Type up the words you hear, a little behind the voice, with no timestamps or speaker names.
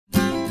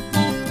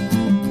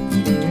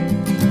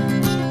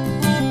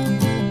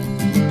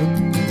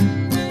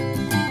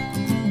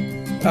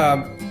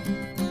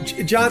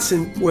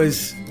Johnson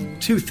was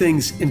two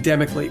things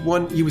endemically.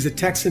 One, he was a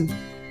Texan,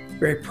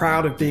 very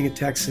proud of being a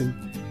Texan.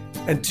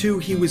 And two,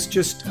 he was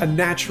just a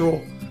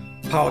natural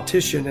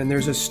politician. And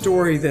there's a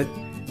story that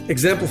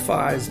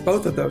exemplifies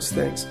both of those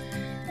things.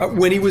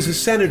 When he was a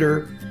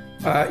senator,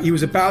 he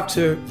was about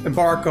to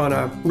embark on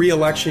a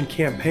re-election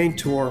campaign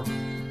tour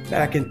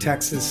back in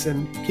Texas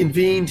and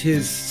convened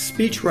his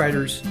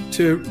speechwriters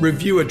to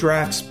review a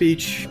draft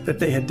speech that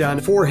they had done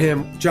for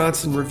him.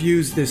 Johnson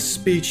reviews this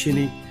speech and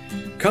he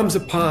comes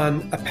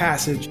upon a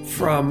passage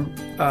from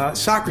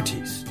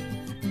Socrates.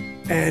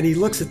 And he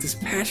looks at this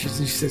passage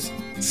and he says,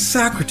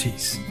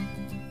 Socrates.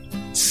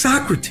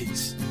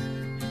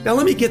 Now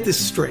let me get this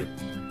straight.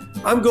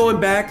 I'm going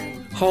back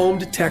home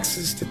to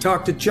Texas to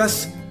talk to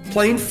just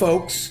plain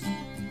folks,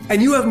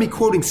 and you have me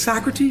quoting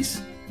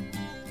Socrates?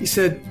 He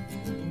said,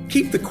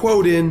 keep the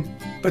quote in,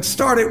 but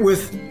start it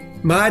with,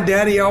 my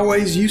daddy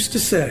always used to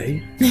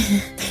say.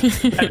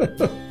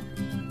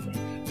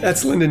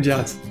 That's Lyndon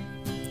Johnson.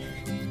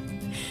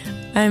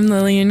 I'm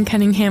Lillian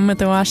Cunningham with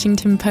The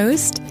Washington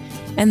Post,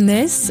 and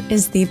this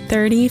is the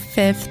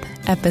 35th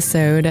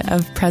episode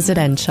of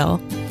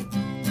Presidential.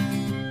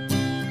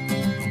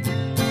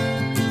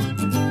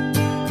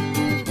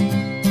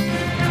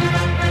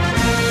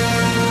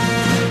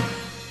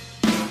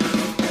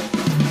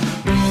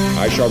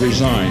 I shall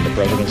resign the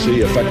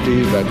presidency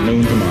effective at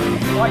noon tomorrow.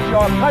 What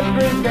your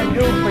country can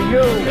do for you.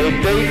 A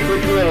date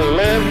which will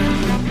live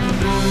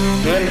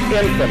in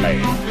infamy.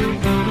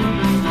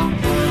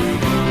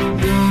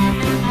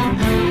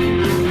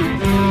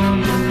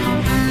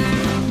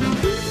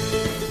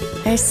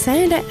 I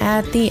said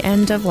at the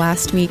end of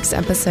last week's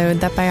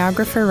episode that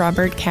biographer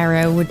Robert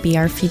Caro would be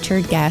our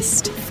featured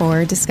guest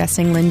for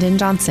discussing Lyndon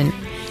Johnson.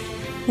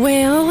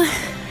 Well,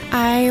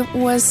 I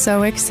was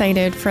so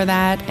excited for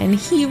that, and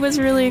he was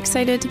really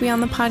excited to be on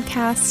the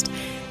podcast,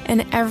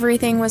 and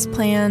everything was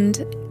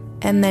planned,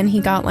 and then he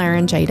got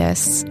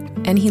laryngitis,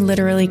 and he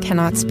literally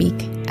cannot speak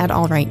at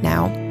all right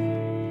now.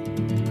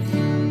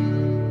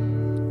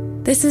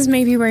 This is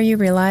maybe where you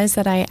realize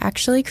that I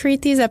actually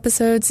create these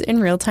episodes in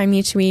real time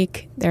each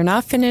week. They're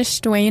not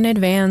finished way in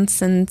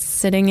advance and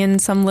sitting in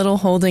some little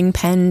holding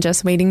pen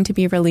just waiting to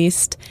be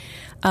released.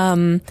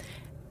 But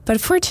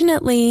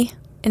fortunately,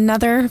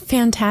 another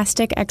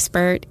fantastic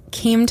expert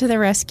came to the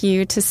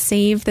rescue to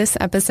save this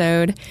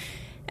episode,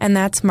 and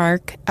that's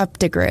Mark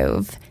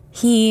Updegrove.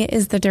 He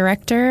is the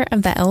director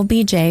of the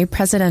LBJ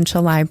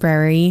Presidential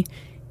Library.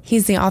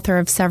 He's the author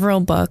of several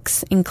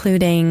books,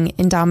 including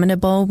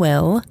Indomitable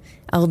Will,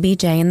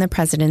 LBJ and the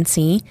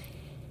Presidency,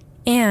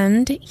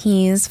 and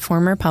he's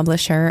former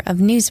publisher of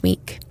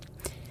Newsweek.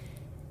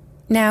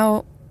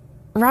 Now,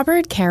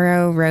 Robert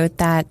Caro wrote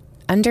that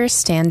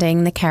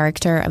understanding the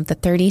character of the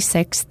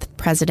 36th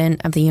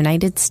President of the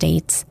United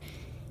States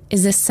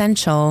is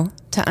essential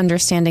to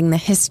understanding the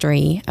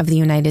history of the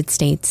United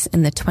States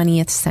in the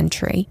 20th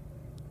century.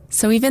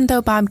 So even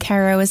though Bob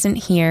Caro isn't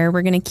here,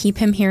 we're going to keep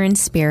him here in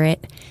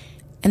spirit,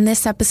 and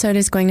this episode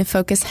is going to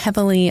focus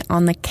heavily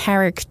on the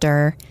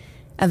character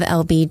of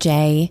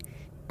LBJ.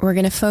 We're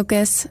going to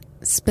focus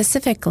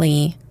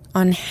specifically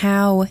on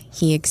how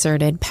he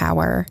exerted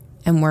power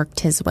and worked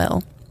his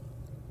will.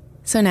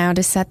 So now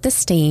to set the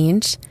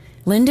stage,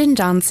 Lyndon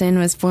Johnson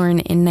was born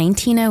in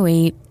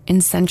 1908 in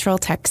Central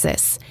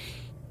Texas.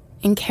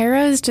 In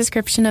Caro's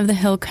description of the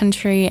Hill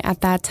Country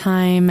at that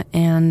time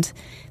and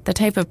the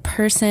type of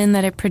person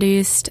that it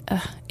produced,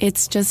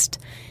 it's just,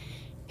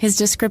 his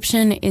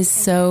description is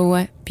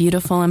so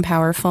beautiful and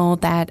powerful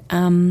that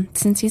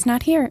since he's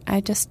not here,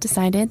 I just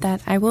decided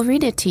that I will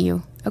read it to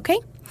you, okay?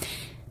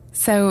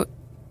 So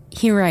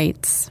he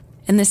writes,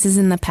 and this is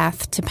in The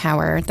Path to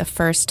Power, the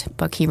first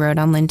book he wrote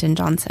on Lyndon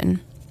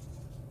Johnson.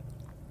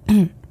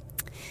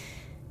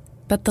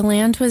 But the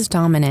land was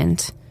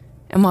dominant,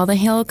 and while the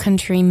hill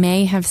country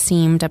may have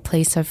seemed a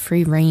place of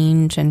free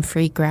range and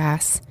free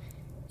grass,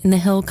 in the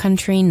hill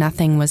country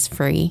nothing was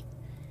free.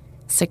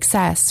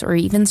 Success, or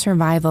even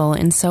survival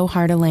in so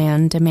hard a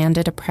land,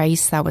 demanded a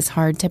price that was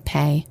hard to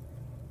pay.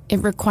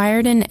 It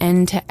required an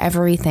end to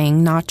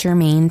everything not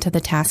germane to the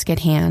task at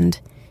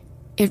hand.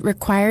 It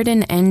required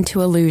an end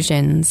to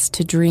illusions,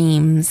 to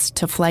dreams,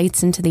 to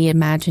flights into the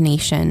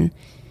imagination,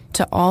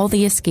 to all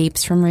the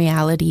escapes from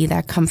reality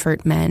that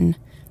comfort men.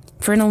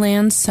 For in a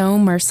land so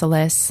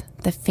merciless,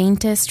 the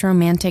faintest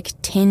romantic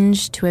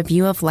tinge to a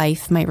view of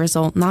life might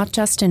result not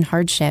just in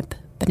hardship,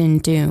 but in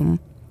doom.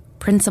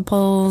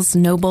 Principles,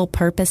 noble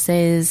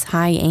purposes,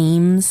 high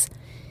aims,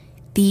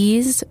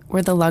 these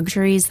were the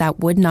luxuries that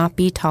would not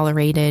be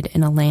tolerated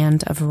in a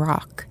land of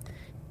rock.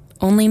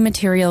 Only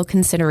material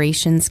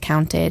considerations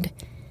counted.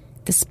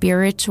 The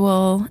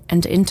spiritual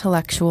and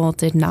intellectual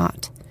did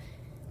not.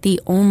 The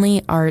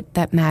only art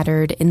that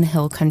mattered in the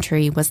hill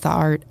country was the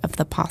art of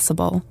the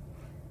possible.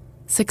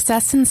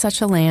 Success in such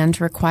a land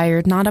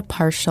required not a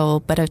partial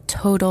but a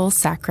total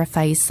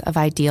sacrifice of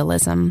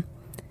idealism.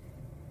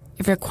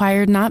 It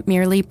required not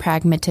merely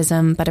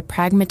pragmatism, but a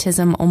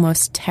pragmatism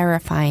almost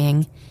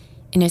terrifying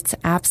in its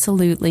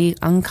absolutely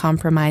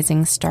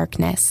uncompromising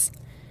starkness.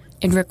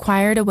 It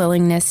required a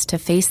willingness to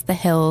face the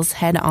hills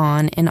head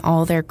on in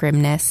all their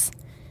grimness,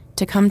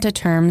 to come to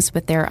terms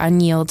with their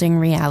unyielding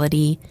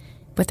reality,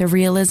 with a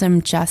realism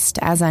just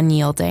as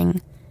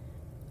unyielding.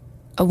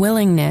 A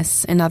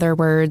willingness, in other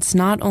words,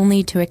 not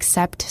only to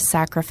accept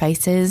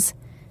sacrifices,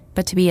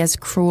 but to be as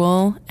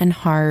cruel and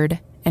hard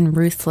and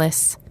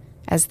ruthless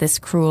as this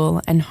cruel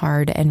and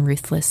hard and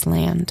ruthless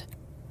land.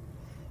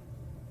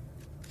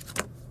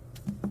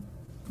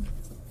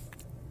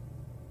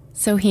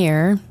 So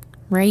here,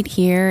 right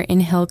here in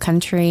Hill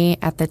Country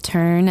at the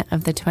turn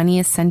of the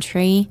 20th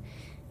century,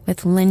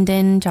 with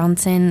Lyndon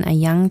Johnson, a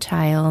young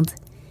child,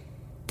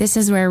 this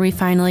is where we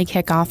finally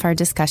kick off our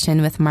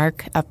discussion with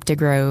Mark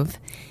Updegrove.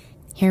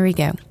 Here we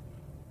go. It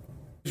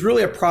was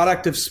really a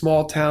product of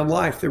small town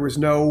life. There was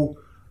no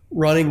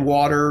running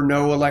water,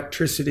 no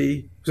electricity.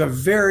 It was a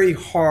very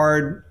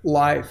hard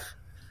life.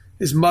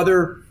 His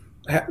mother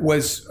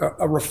was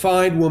a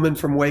refined woman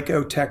from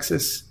Waco,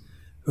 Texas,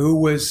 who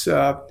was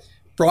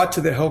brought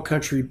to the Hill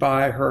Country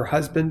by her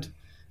husband,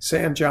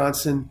 Sam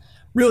Johnson,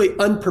 really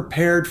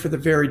unprepared for the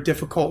very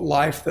difficult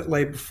life that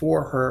lay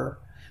before her.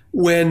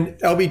 When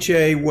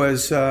LBJ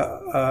was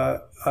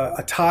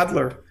a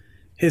toddler,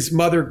 his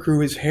mother grew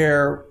his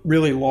hair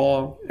really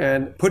long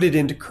and put it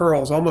into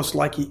curls, almost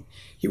like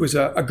he was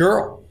a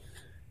girl.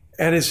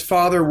 And his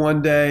father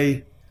one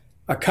day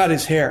cut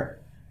his hair.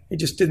 He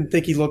just didn't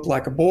think he looked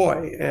like a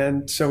boy.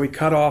 And so he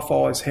cut off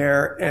all his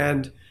hair,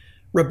 and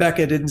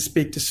Rebecca didn't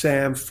speak to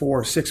Sam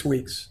for 6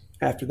 weeks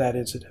after that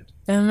incident.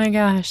 Oh my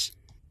gosh.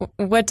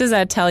 What does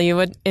that tell you?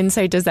 What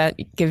insight does that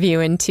give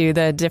you into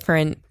the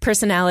different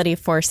personality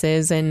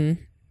forces in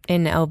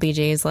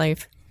LBJ's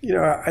life? You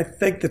know, I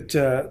think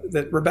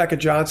that Rebecca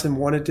Johnson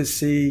wanted to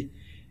see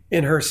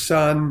in her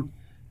son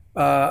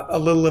a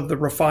little of the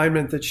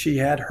refinement that she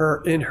had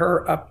in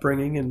her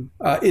upbringing, and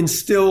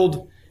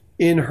instilled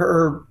in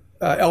her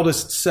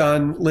eldest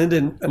son,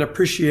 Lyndon, an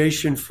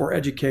appreciation for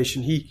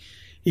education.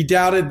 He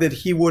doubted that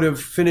he would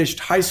have finished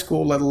high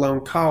school, let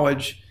alone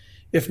college,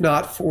 if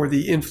not for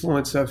the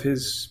influence of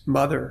his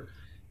mother.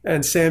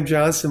 And Sam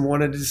Johnson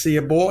wanted to see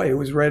a boy who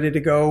was ready to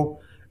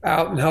go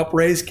out and help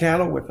raise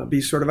cattle with him,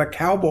 be sort of a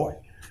cowboy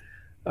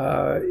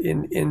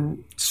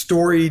in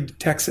storied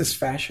Texas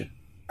fashion.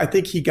 I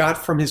think he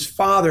got from his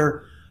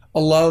father a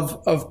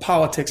love of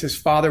politics. His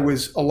father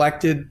was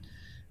elected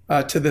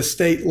to the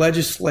state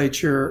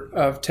legislature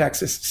of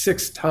Texas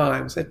 6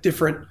 times at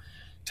different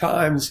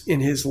times in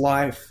his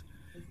life.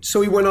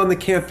 So he went on the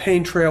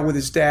campaign trail with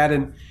his dad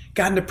and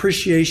got an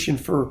appreciation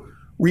for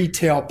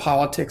retail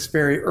politics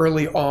very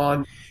early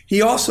on.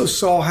 He also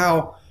saw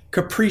how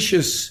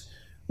capricious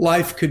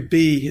life could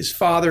be. His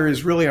father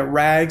is really a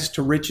rags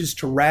to riches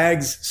to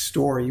rags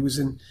story. He was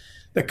in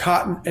the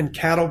cotton and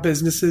cattle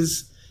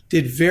businesses,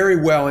 did very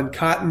well in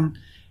cotton,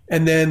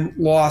 and then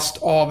lost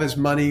all of his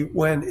money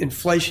when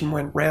inflation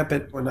went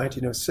rampant in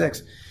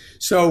 1906.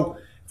 So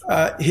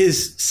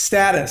his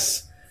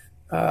status,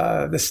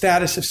 the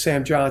status of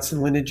Sam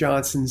Johnson, Lyndon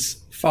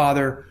Johnson's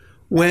father,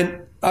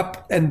 went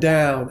up and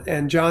down,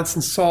 and Johnson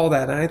saw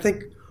that, and I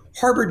think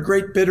harbored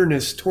great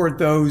bitterness toward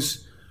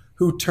those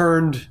who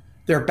turned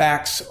their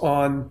backs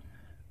on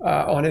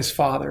his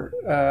father.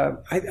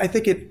 I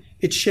think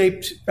it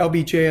shaped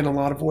LBJ in a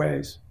lot of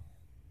ways.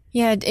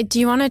 Yeah. Do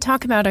you want to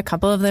talk about a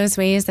couple of those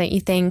ways that you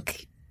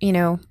think,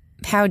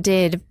 how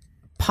did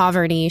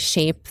poverty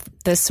shape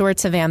the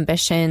sorts of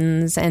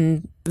ambitions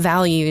and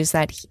values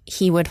that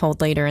he would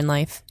hold later in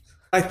life?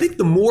 I think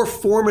the more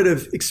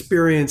formative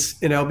experience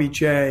in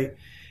LBJ,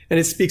 and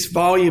it speaks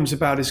volumes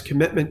about his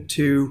commitment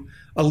to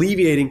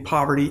alleviating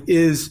poverty,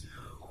 is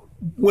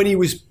when he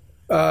was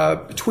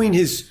between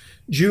his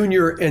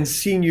junior and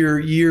senior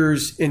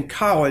years in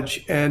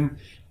college and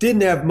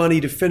didn't have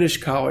money to finish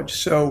college.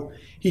 So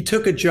he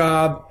took a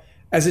job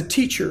as a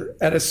teacher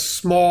at a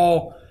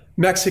small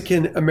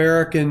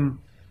Mexican-American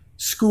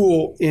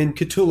school in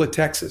Cotulla,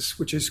 Texas,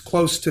 which is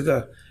close to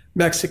the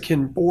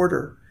Mexican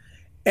border.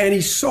 And he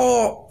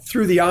saw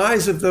through the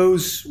eyes of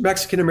those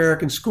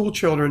Mexican-American school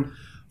children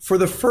for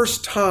the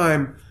first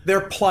time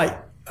their plight,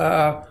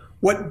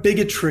 what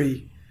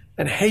bigotry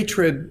and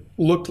hatred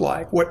looked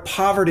like, what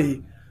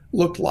poverty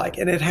looked like.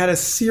 And it had a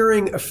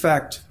searing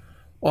effect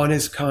on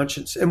his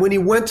conscience. And when he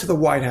went to the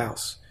White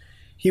House,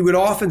 he would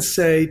often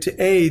say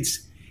to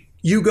aides,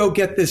 you go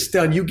get this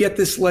done, you get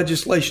this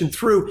legislation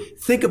through.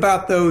 Think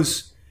about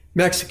those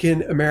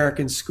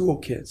Mexican-American school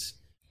kids.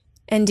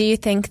 And do you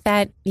think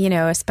that,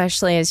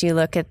 especially as you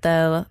look at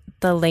the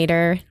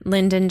later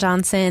Lyndon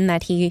Johnson,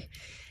 that he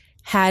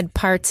had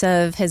parts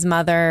of his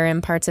mother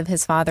and parts of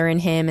his father in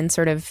him in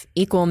sort of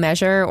equal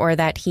measure, or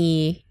that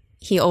he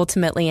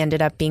ultimately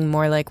ended up being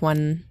more like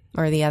one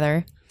or the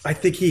other? I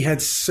think he had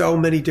so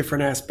many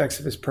different aspects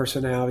of his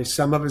personality,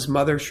 some of his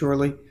mother,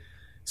 surely,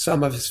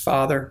 some of his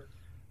father,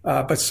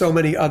 but so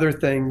many other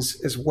things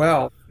as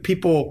well.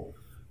 People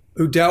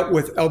who dealt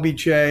with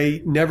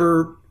LBJ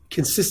never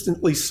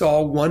consistently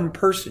saw one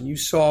person. You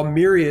saw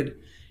myriad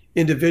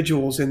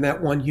individuals in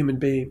that one human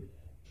being.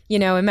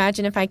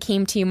 Imagine if I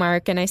came to you,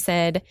 Mark, and I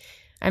said,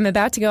 I'm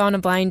about to go on a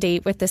blind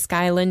date with this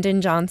guy,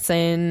 Lyndon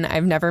Johnson.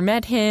 I've never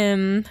met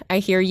him. I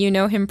hear you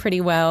know him pretty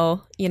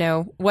well. You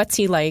know, what's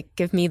he like?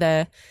 Give me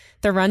the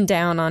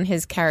rundown on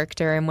his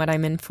character and what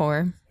I'm in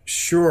for.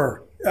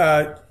 Sure.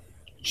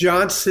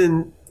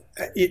 Johnson,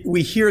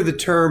 we hear the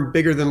term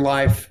bigger than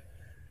life,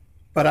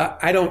 but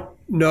I don't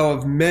know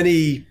of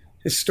many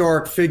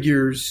historic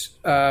figures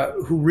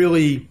who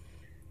really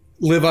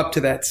live up to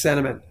that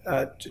sentiment.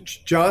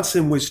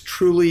 Johnson was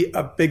truly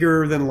a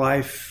bigger than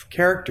life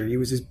character. He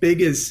was as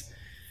big as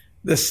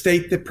the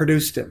state that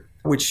produced him,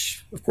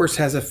 which of course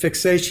has a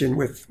fixation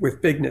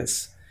with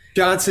bigness.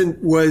 Johnson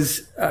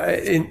was,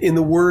 in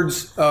the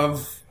words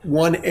of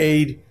one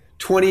aide,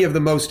 20 of the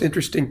most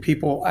interesting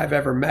people I've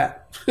ever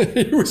met.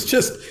 It was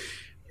just,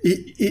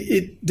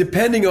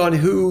 depending on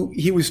who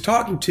he was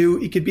talking to,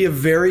 he could be a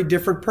very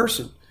different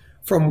person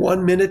from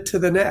 1 minute to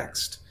the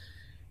next.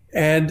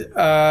 And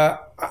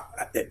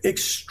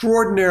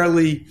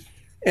extraordinarily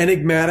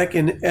enigmatic.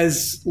 And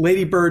as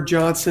Lady Bird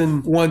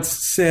Johnson once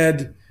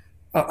said,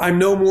 I'm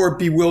no more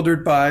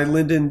bewildered by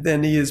Lyndon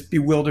than he is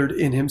bewildered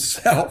in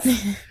himself.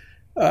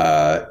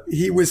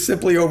 He was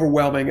simply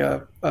overwhelming,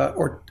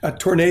 or a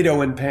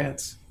tornado in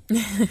pants.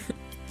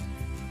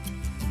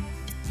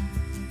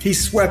 He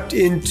swept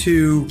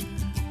into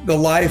the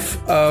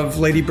life of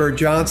Lady Bird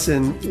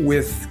Johnson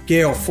with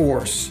gale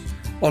force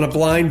on a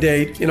blind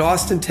date in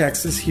Austin,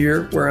 Texas,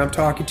 here where I'm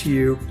talking to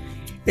you,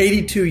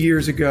 82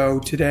 years ago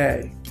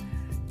today.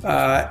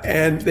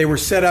 And they were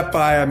set up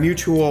by a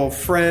mutual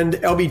friend.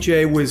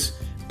 LBJ was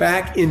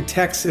back in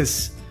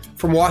Texas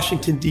from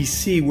Washington,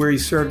 D.C., where he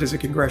served as a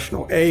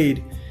congressional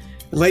aide.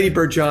 And Lady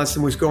Bird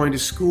Johnson was going to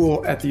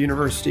school at the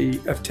University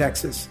of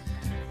Texas.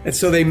 And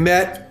so they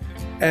met,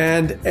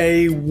 and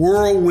a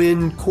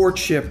whirlwind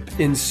courtship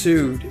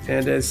ensued.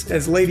 And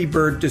as Lady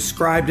Bird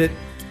described it,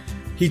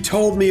 he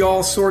told me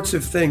all sorts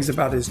of things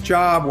about his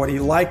job, what he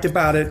liked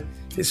about it,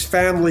 his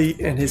family,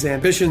 and his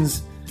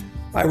ambitions.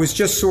 I was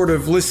just sort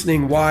of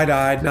listening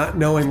wide-eyed, not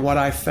knowing what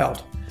I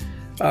felt.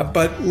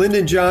 But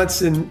Lyndon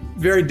Johnson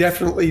very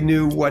definitely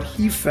knew what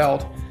he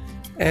felt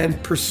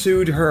and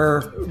pursued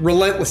her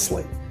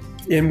relentlessly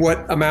in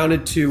what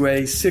amounted to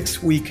a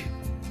 6-week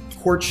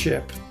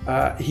courtship.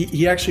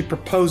 He actually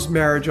proposed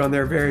marriage on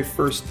their very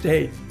first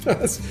date.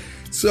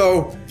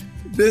 So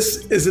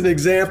this is an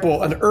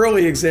example, an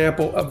early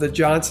example of the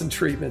Johnson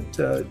treatment.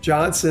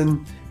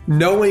 Johnson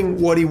knowing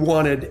what he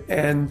wanted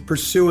and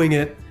pursuing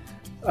it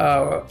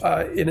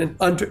in an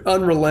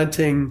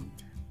unrelenting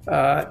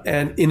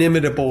and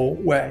inimitable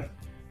way.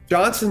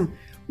 Johnson,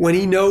 when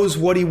he knows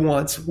what he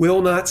wants,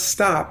 will not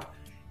stop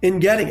in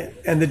getting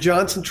it. And the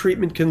Johnson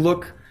treatment can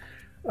look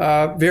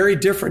very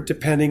different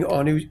depending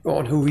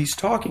on who he's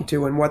talking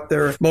to and what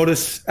their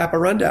modus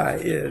operandi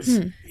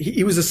is.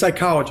 He was a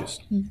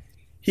psychologist.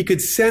 He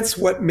could sense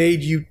what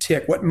made you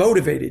tick, what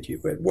motivated you,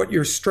 what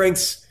your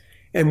strengths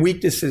and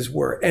weaknesses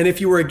were. And if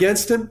you were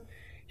against him,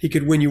 he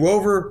could win you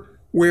over,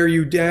 wear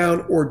you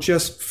down, or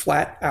just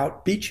flat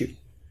out beat you.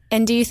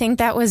 And do you think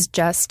that was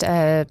just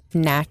a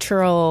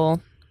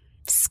natural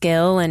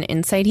skill and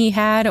insight he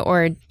had,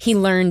 or he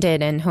learned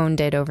it and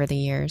honed it over the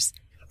years?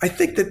 I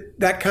think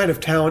that kind of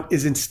talent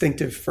is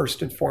instinctive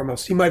first and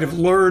foremost. He might have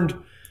learned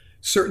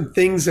certain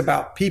things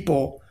about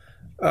people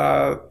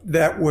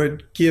that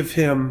would give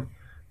him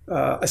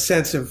a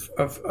sense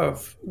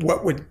of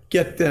what would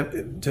get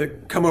them to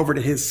come over to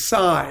his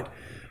side.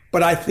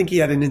 But I think he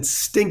had an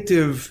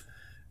instinctive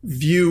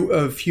view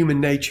of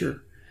human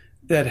nature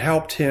that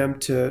helped him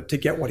to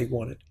get what he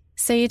wanted.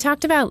 So you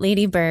talked about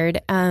Lady Bird.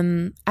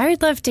 I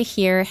would love to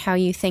hear how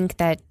you think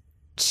that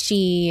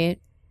she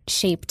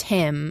shaped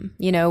him.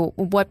 You know,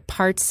 what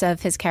parts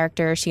of his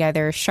character she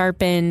either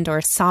sharpened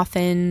or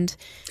softened?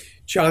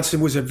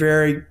 Johnson was a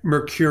very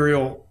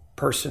mercurial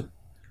person,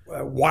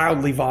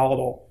 wildly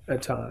volatile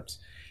at times.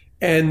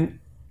 And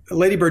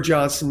Lady Bird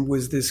Johnson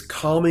was this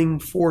calming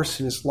force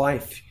in his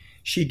life.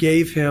 She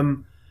gave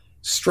him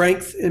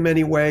strength in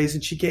many ways,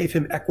 and she gave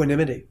him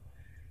equanimity.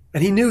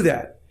 And he knew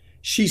that.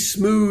 She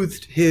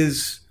smoothed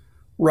his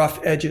rough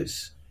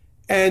edges.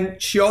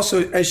 And she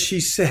also, as she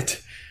said,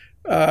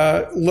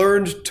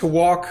 learned to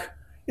walk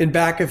in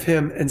back of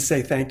him and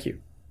say thank you.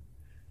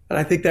 And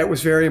I think that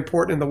was very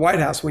important in the White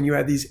House when you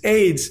had these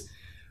aides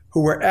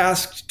who were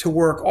asked to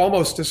work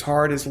almost as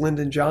hard as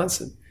Lyndon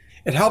Johnson.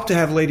 It helped to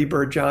have Lady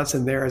Bird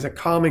Johnson there as a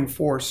calming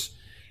force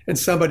and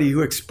somebody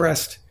who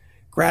expressed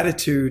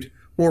gratitude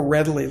more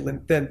readily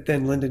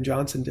than Lyndon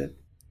Johnson did.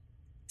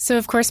 So,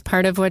 of course,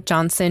 part of what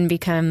Johnson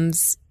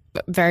becomes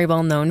very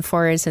well known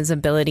for is his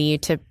ability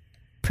to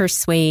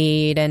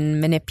persuade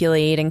and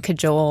manipulate and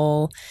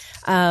cajole.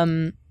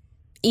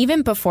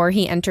 Even before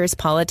he enters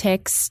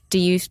politics, do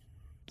you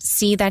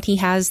see that he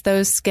has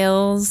those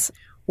skills?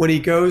 When he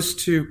goes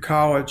to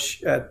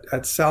college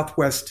at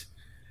Southwest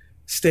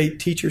State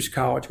Teachers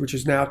College, which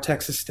is now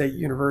Texas State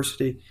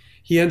University,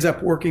 he ends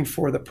up working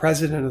for the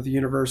president of the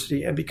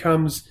university and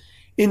becomes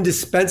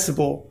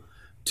indispensable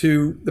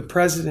to the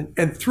president.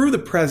 And through the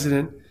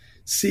president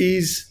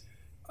sees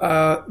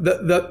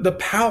the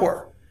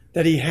power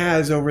that he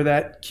has over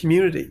that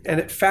community. And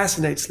it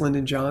fascinates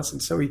Lyndon Johnson.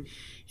 So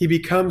he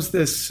becomes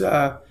this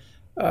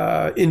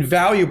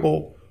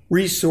invaluable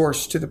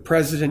resource to the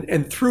president,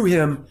 and through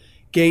him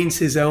gains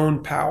his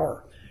own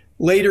power.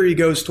 Later, he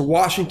goes to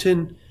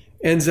Washington,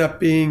 ends up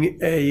being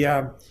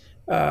a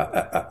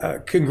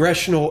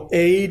congressional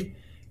aide,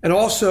 and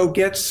also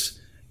has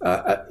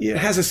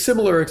a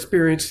similar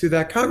experience through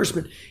that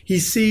congressman. He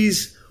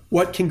sees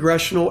what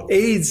congressional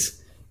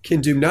aides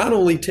can do, not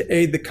only to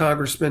aid the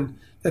congressman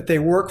that they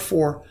work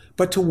for,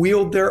 but to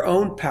wield their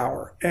own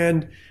power.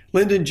 And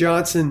Lyndon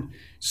Johnson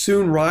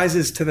soon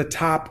rises to the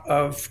top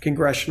of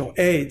congressional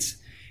aides.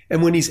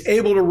 And when he's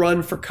able to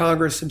run for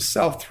Congress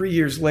himself 3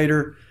 years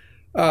later,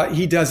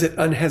 he does it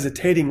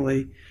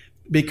unhesitatingly,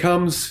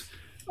 becomes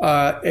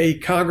a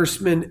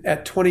congressman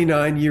at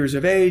 29 years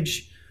of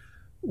age,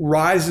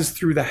 rises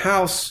through the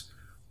House,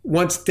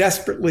 wants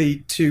desperately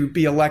to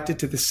be elected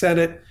to the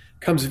Senate,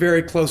 comes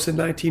very close in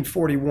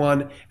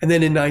 1941, and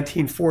then in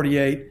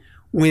 1948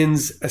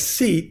 wins a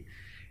seat.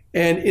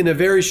 And in a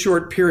very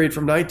short period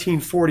from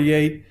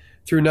 1948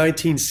 through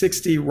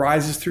 1960,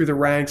 rises through the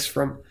ranks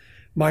from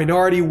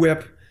minority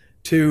whip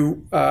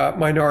to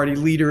minority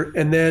leader,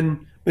 and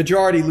then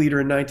majority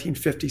leader in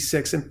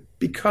 1956, and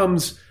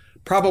becomes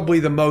probably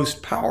the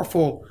most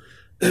powerful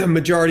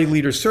majority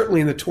leader,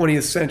 certainly in the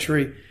 20th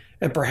century,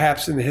 and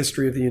perhaps in the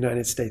history of the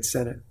United States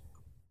Senate.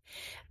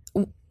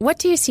 What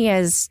do you see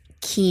as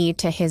key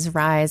to his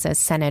rise as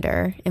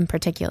senator in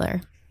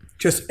particular?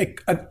 Just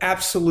an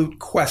absolute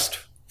quest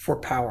for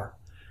power,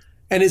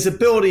 and his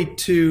ability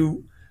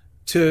to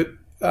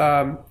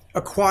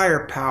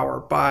acquire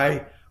power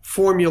by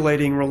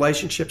formulating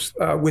relationships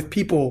with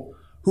people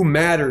who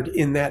mattered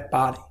in that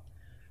body.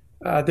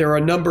 There are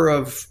a number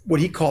of what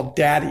he called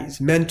daddies,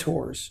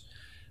 mentors,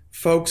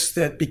 folks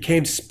that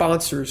became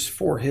sponsors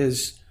for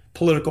his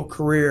political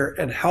career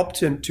and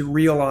helped him to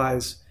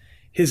realize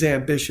his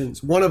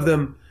ambitions. One of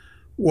them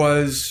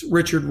was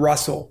Richard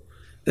Russell,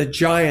 the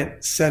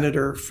giant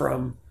senator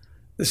from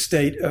the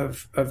state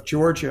of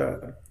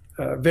Georgia,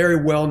 a very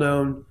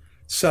well-known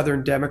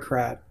Southern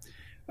Democrat.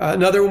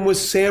 Another one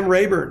was Sam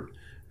Rayburn,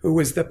 who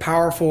was the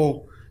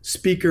powerful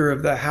Speaker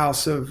of the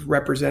House of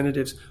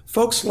Representatives.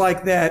 Folks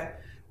like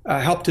that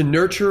helped to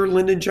nurture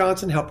Lyndon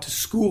Johnson, helped to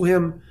school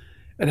him,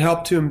 and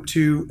helped him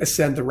to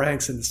ascend the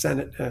ranks in the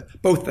Senate,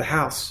 both the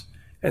House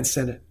and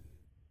Senate.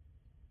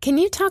 Can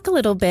you talk a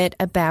little bit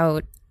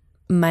about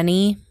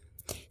money?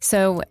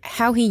 So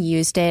how he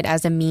used it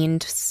as a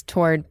means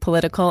toward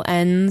political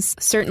ends.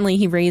 Certainly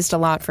he raised a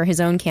lot for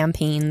his own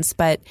campaigns,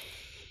 but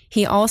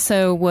he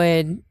also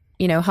would,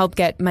 help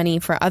get money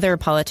for other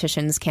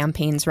politicians'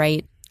 campaigns,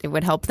 right? It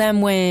would help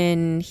them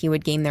win. He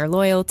would gain their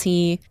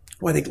loyalty.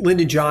 Well, I think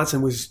Lyndon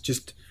Johnson was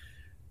just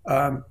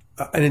an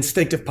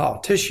instinctive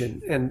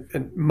politician,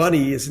 and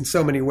money is in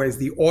so many ways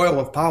the oil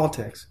of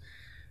politics.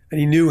 And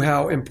he knew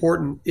how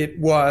important it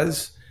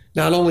was,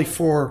 not only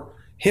for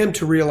him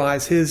to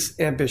realize his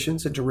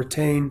ambitions and to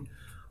retain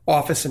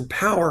office and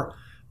power,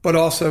 but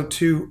also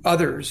to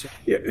others.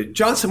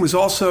 Johnson was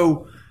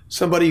also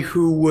somebody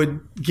who would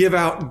give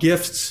out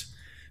gifts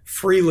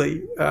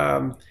freely.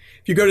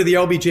 If you go to the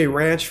LBJ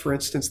Ranch, for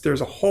instance,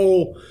 there's a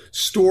whole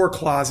store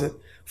closet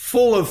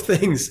full of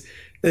things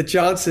that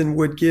Johnson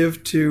would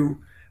give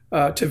to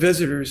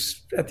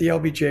visitors at the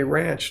LBJ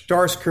Ranch.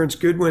 Doris Kearns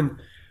Goodwin,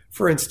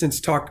 for instance,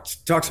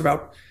 talks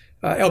about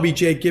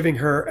LBJ giving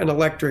her an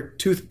electric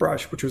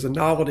toothbrush, which was a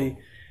novelty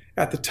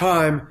at the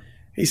time.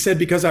 He said,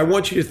 because I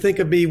want you to think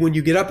of me when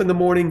you get up in the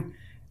morning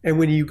and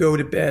when you go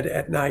to bed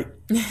at night.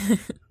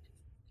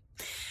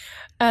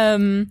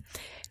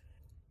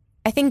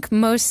 I think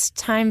most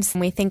times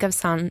when we think of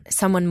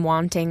someone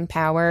wanting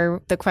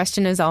power, the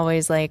question is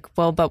always like,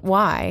 well, but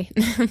why?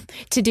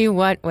 To do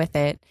what with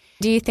it?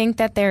 Do you think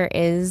that there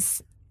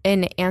is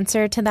an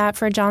answer to that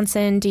for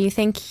Johnson? Do you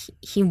think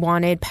he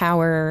wanted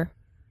power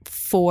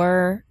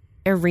for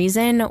a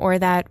reason, or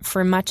that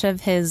for much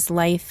of his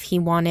life he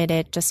wanted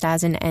it just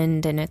as an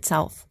end in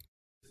itself?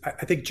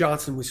 I think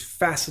Johnson was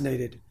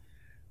fascinated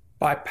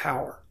by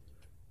power,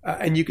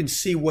 and you can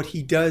see what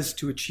he does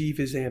to achieve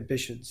his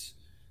ambitions,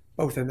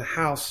 both in the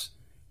House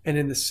and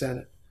in the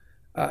Senate.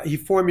 He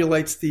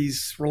formulates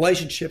these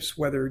relationships,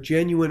 whether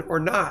genuine or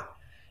not,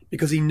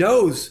 because he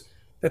knows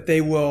that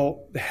they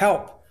will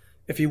help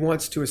if he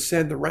wants to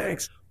ascend the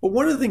ranks. But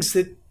one of the things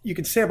that you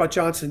can say about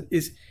Johnson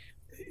is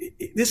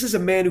this is a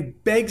man who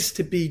begs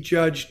to be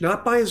judged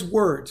not by his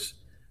words,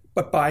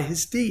 but by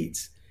his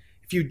deeds.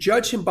 If you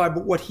judge him by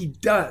what he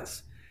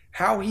does,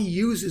 how he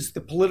uses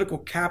the political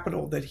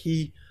capital that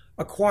he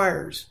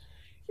acquires,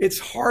 it's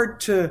hard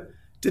to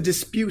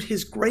dispute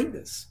his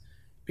greatness,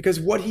 because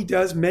what he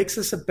does makes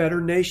us a better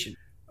nation,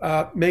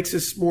 makes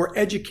us more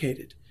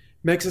educated,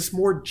 makes us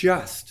more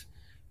just,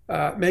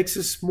 makes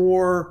us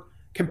more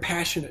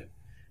compassionate.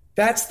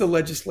 That's the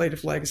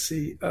legislative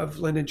legacy of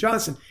Lyndon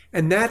Johnson.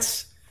 And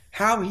that's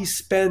how he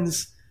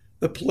spends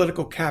the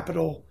political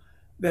capital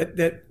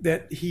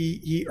that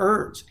he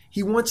earns.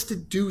 He wants to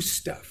do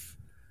stuff.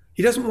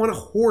 He doesn't want to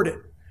hoard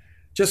it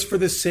just for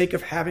the sake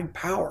of having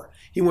power.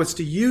 He wants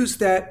to use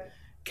that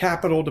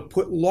Capitol to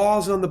put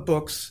laws on the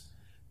books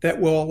that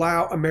will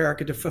allow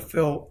America to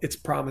fulfill its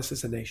promise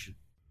as a nation.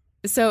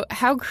 So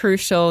how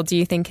crucial do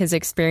you think his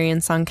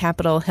experience on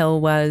Capitol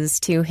Hill was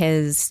to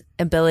his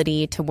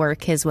ability to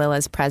work his will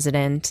as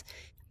president?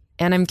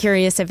 And I'm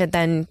curious if it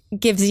then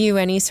gives you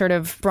any sort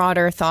of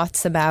broader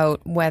thoughts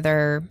about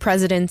whether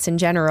presidents in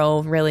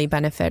general really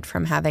benefit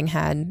from having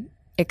had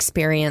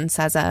experience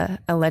as a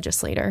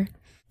legislator.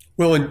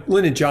 Well, in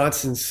Lyndon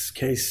Johnson's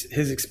case,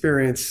 his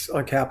experience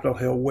on Capitol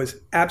Hill was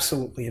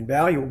absolutely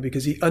invaluable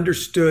because he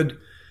understood,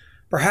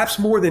 perhaps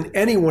more than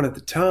anyone at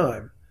the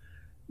time,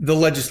 the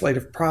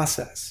legislative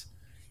process.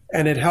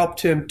 And it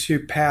helped him to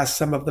pass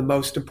some of the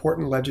most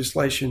important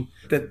legislation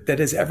that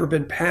has ever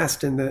been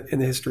passed in the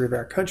history of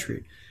our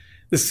country.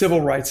 The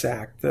Civil Rights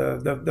Act,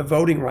 the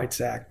Voting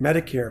Rights Act,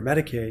 Medicare,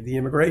 Medicaid, the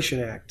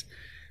Immigration Act,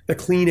 the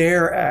Clean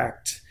Air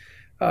Act,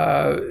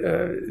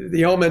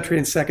 the Elementary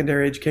and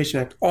Secondary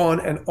Education Act, on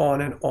and on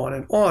and on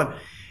and on.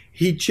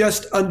 He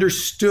just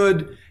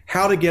understood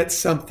how to get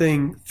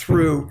something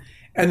through.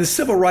 And the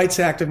Civil Rights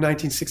Act of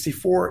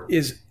 1964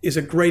 is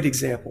a great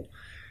example.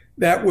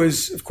 That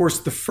was, of course,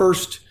 the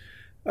first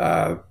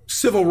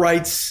civil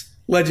rights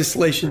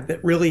legislation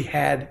that really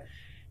had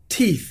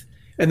teeth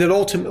and that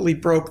ultimately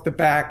broke the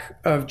back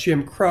of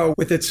Jim Crow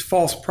with its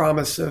false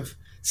promise of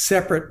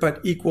separate but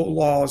equal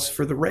laws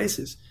for the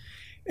races.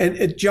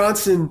 And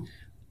Johnson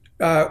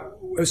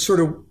sort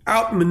of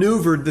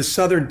outmaneuvered the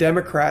Southern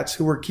Democrats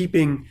who were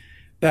keeping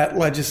that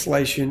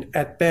legislation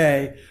at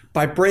bay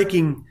by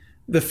breaking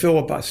the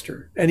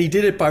filibuster. And he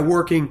did it by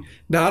working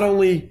not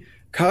only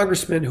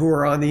congressmen who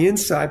were on the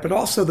inside, but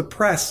also the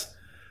press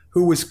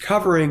who was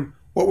covering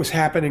what was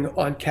happening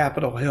on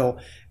Capitol Hill.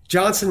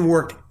 Johnson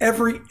worked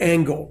every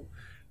angle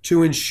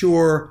to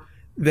ensure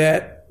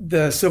that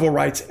the Civil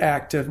Rights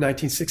Act of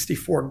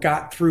 1964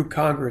 got through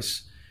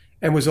Congress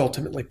and was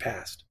ultimately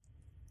passed.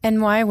 And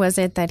why was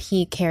it that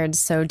he cared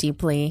so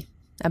deeply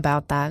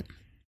about that?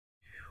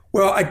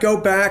 Well, I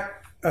go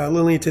back,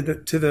 Lillian,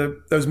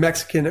 to those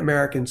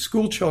Mexican-American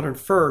school children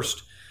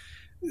first.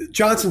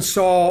 Johnson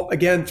saw,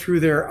 again, through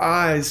their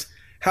eyes,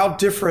 how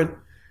different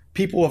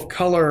people of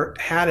color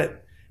had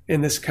it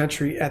in this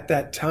country at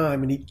that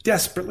time. And he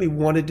desperately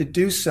wanted to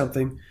do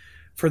something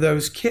for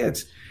those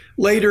kids.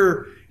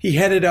 Later, he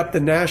headed up the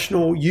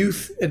National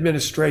Youth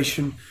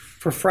Administration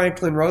for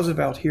Franklin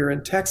Roosevelt here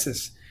in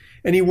Texas.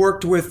 And he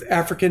worked with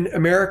African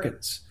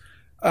Americans.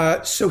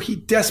 So he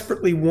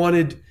desperately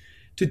wanted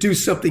to do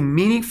something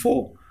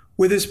meaningful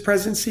with his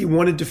presidency,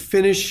 wanted to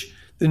finish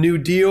the New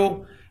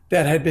Deal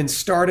that had been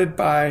started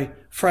by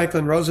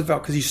Franklin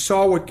Roosevelt because he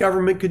saw what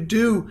government could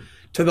do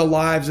to the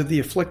lives of the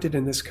afflicted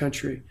in this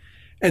country.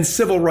 And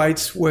civil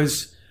rights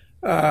was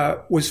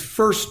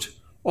first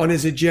on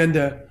his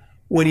agenda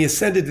when he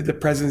ascended to the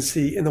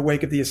presidency in the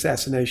wake of the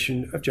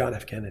assassination of John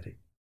F. Kennedy.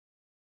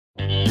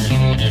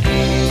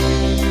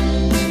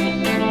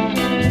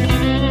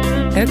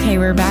 Okay,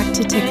 we're back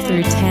to tick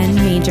through 10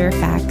 major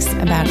facts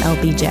about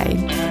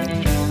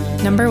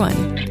LBJ. Number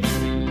 1.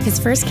 His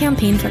first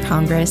campaign for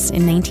Congress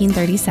in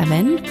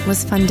 1937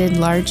 was funded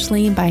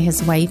largely by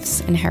his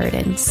wife's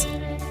inheritance.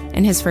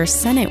 And his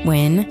first Senate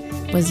win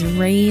was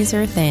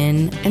razor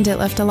thin, and it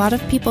left a lot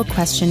of people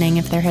questioning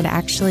if there had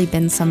actually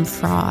been some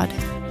fraud.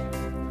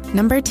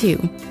 Number 2.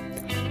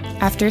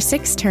 After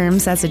 6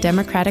 terms as a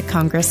Democratic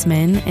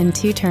congressman and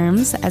 2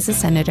 terms as a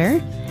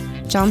senator,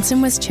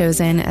 Johnson was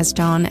chosen as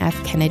John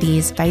F.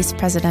 Kennedy's vice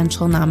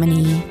presidential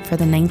nominee for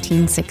the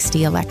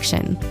 1960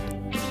 election.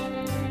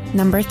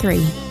 Number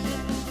 3.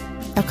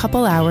 A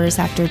couple hours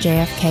after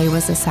JFK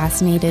was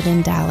assassinated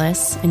in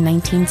Dallas in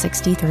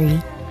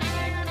 1963,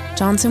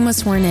 Johnson was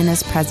sworn in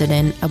as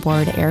president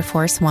aboard Air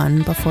Force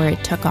One before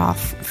it took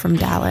off from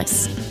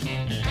Dallas.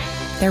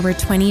 There were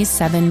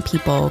 27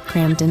 people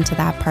crammed into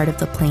that part of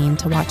the plane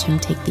to watch him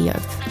take the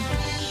oath.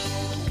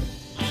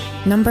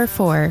 Number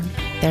 4,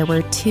 there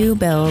were 2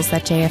 bills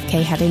that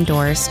JFK had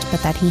endorsed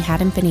but that he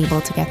hadn't been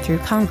able to get through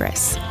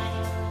Congress.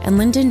 And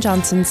Lyndon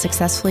Johnson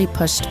successfully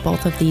pushed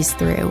both of these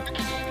through.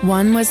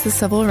 One was the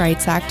Civil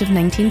Rights Act of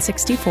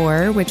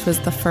 1964, which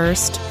was the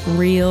first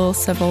real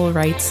civil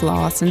rights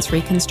law since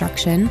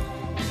Reconstruction.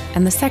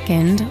 And the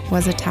second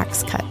was a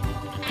tax cut.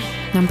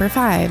 Number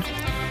 5,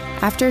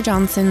 after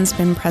Johnson's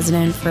been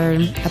president for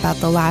about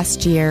the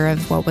last year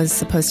of what was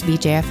supposed to be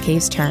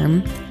JFK's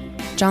term,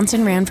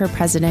 Johnson ran for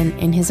president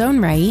in his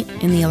own right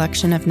in the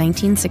election of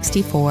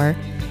 1964,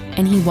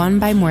 and he won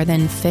by more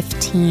than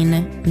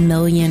 15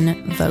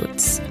 million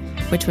votes,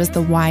 which was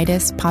the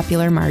widest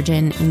popular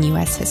margin in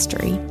U.S.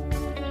 history.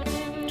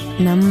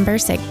 Number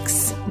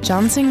 6,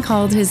 Johnson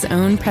called his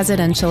own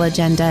presidential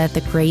agenda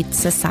the Great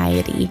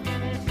Society,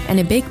 and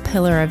a big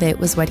pillar of it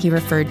was what he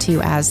referred to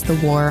as the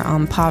War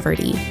on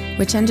Poverty,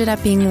 which ended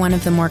up being one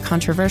of the more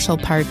controversial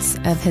parts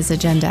of his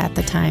agenda at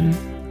the time.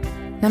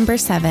 Number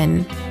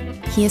 7,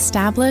 he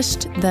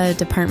established the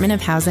Department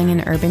of Housing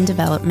and Urban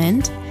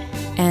Development,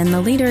 and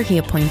the leader he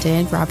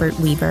appointed, Robert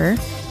Weaver,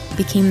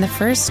 became the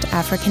first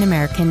African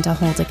American to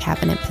hold a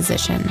cabinet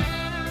position.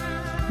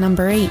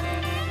 Number 8,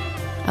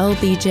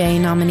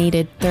 LBJ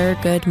nominated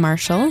Thurgood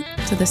Marshall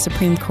to the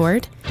Supreme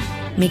Court,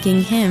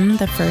 making him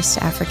the first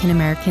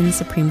African-American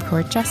Supreme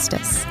Court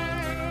justice.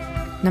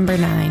 Number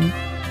 9.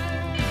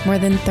 More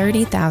than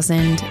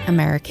 30,000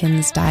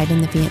 Americans died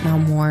in the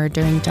Vietnam War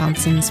during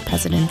Johnson's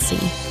presidency,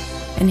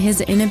 and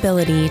his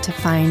inability to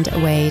find a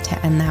way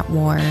to end that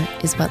war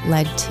is what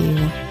led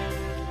to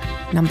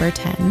number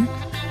 10,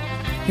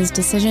 his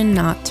decision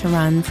not to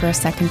run for a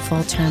second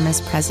full term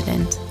as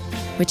president,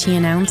 which he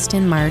announced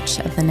in March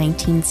of the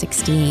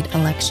 1968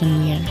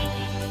 election year.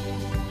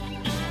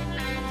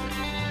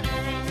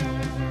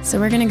 So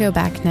we're going to go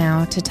back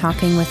now to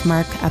talking with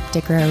Mark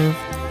Updegrove.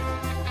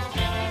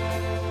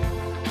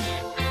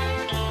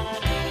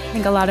 I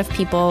think a lot of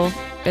people,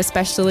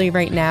 especially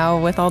right now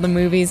with all the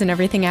movies and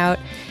everything out,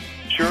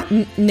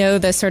 Sure. Know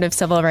the sort of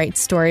civil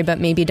rights story, but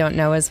maybe don't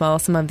know as well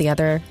some of the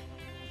other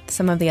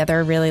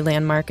really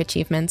landmark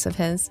achievements of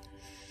his.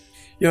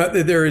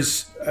 There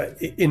is,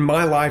 in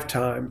my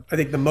lifetime, I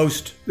think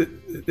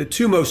the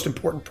two most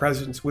important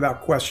presidents,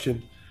 without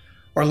question,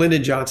 are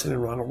Lyndon Johnson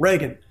and Ronald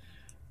Reagan.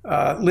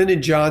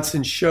 Lyndon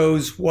Johnson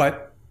shows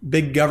what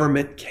big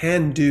government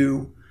can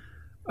do,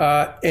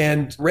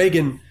 and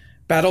Reagan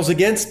battles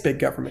against big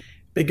government.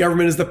 Big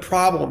government is the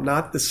problem,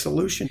 not the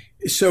solution.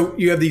 So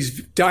you have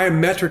these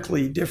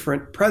diametrically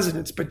different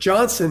presidents, but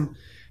Johnson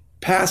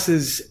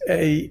passes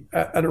an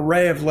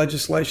array of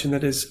legislation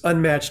that is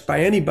unmatched by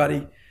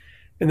anybody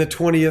in the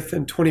 20th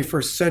and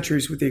 21st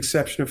centuries, with the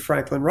exception of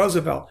Franklin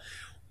Roosevelt.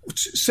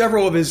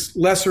 Several of his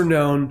lesser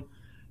known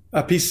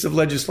pieces of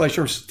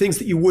legislation, or things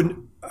that you wouldn't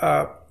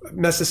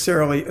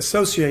necessarily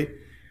associate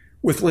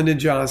with Lyndon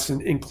Johnson,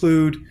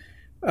 include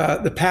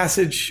the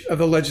passage of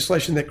the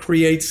legislation that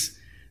creates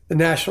the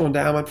National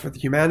Endowment for the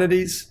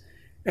Humanities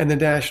and the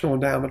National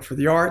Endowment for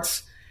the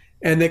Arts,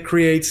 and that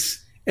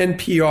creates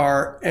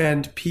NPR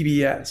and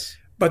PBS.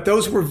 But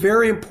those were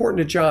very important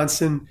to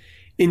Johnson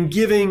in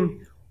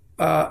giving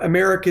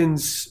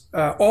Americans,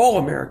 all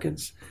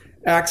Americans,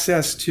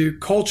 access to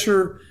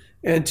culture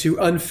and to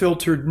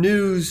unfiltered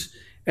news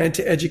and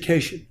to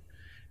education.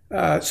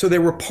 So they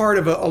were part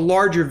of a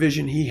larger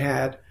vision he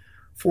had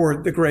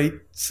for the great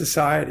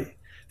society.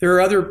 There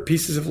are other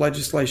pieces of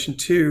legislation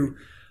too,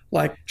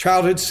 like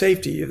childhood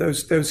safety,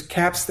 those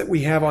caps that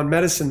we have on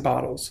medicine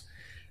bottles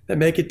that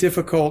make it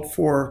difficult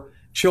for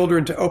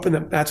children to open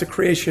them. That's a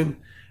creation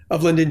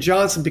of Lyndon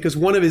Johnson, because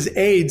one of his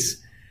aides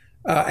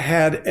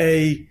had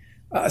a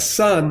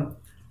son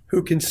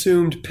who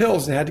consumed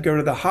pills and had to go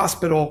to the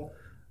hospital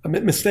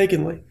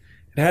mistakenly,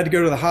 and had to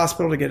go to the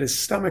hospital to get his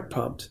stomach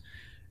pumped.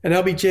 And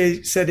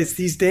LBJ said, it's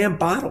these damn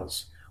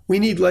bottles. We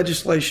need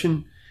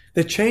legislation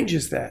that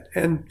changes that.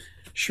 And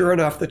sure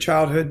enough, the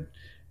Childhood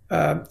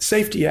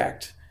Safety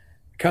Act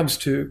comes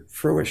to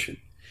fruition.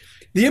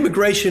 The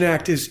Immigration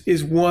Act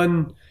is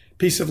one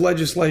piece of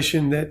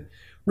legislation that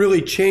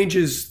really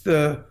changes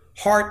the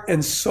heart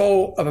and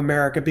soul of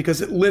America, because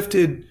it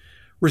lifted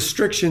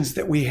restrictions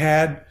that we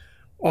had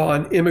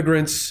on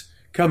immigrants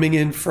coming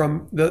in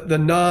from the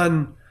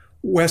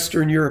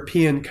non-Western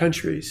European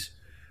countries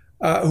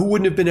who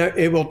wouldn't have been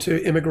able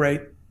to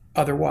immigrate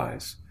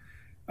otherwise.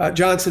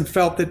 Johnson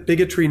felt that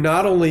bigotry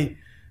not only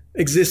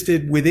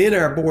existed within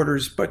our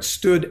borders, but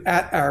stood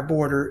at our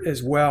border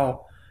as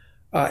well,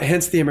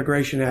 hence the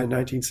Immigration Act in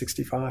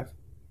 1965.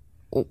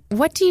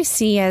 What do you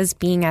see as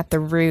being at the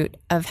root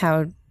of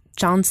how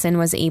Johnson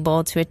was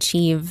able to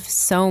achieve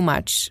so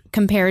much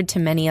compared to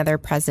many other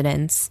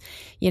presidents?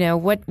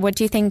 What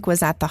do you think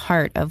was at the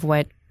heart of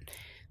what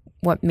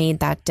made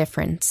that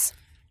difference?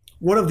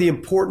 One of the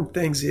important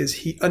things is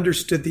he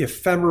understood the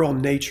ephemeral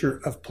nature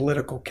of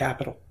political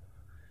capital.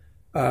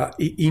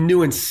 He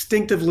knew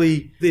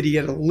instinctively that he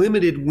had a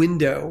limited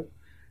window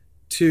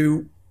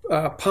to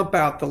pump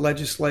out the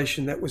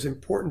legislation that was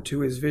important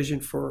to his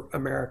vision for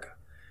America.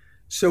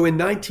 So in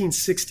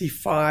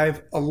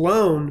 1965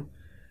 alone,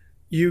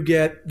 you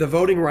get the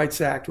Voting Rights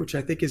Act, which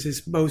I think is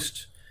his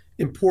most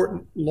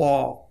important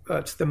law.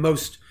 It's the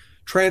most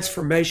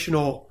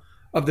transformational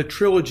of the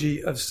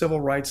trilogy of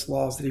civil rights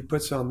laws that he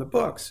puts on the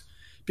books,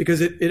 because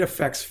it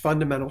affects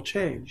fundamental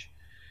change.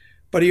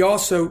 But he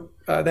also,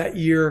 that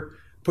year,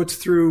 puts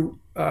through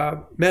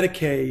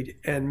Medicaid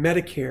and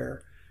Medicare,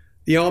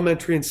 the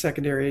Elementary and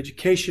Secondary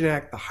Education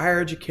Act, the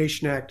Higher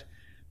Education Act,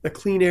 the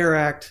Clean Air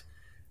Act,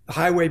 the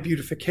Highway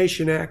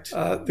Beautification Act,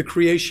 the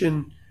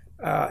creation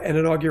and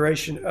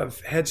inauguration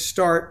of Head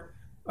Start,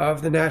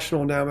 of the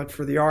National Endowment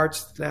for the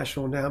Arts, the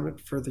National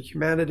Endowment for the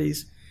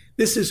Humanities.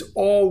 This is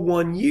all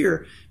 1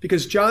 year,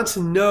 because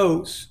Johnson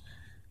knows,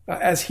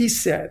 as he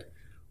said,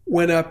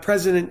 when a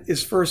president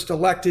is first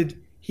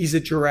elected, he's a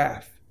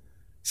giraffe.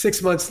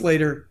 6 months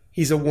later,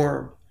 he's a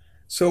worm.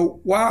 So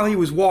while he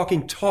was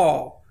walking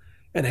tall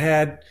and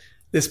had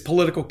this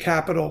political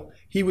capital,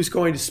 he was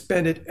going to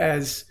spend it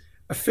as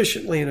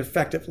efficiently and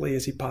effectively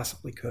as he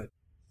possibly could.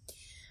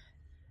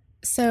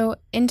 So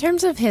in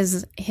terms of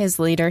his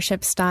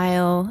leadership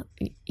style,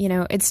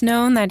 it's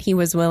known that he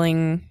was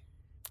willing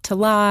to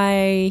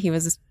lie, he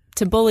was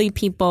to bully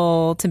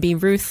people, to be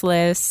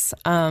ruthless.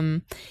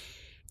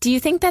 Do you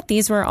think that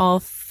these were all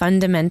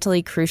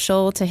fundamentally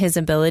crucial to his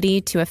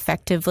ability to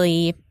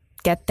effectively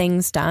get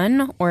things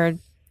done, or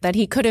that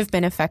he could have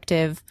been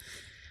effective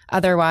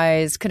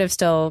otherwise, could have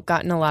still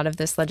gotten a lot of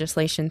this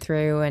legislation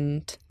through,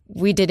 and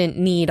we didn't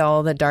need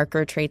all the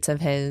darker traits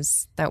of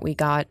his that we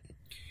got?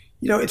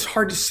 It's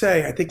hard to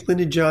say. I think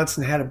Lyndon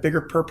Johnson had a bigger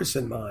purpose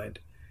in mind.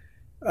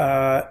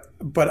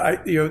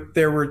 But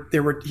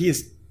he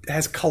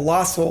has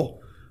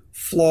colossal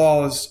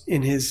flaws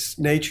in his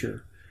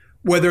nature.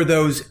 Whether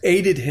those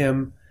aided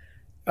him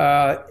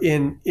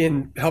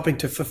in helping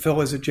to fulfill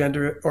his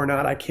agenda or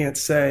not, I can't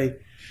say.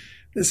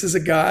 This is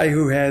a guy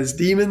who has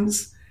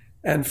demons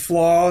and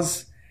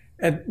flaws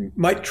and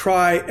might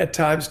try at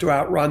times to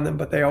outrun them,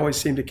 but they always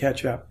seem to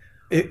catch up.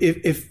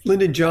 If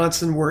Lyndon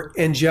Johnson were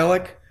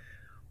angelic,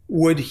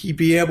 would he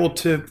be able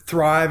to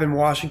thrive in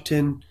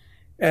Washington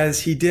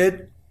as he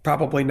did?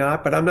 Probably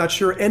not, but I'm not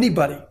sure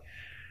anybody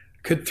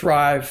could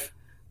thrive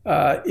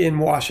in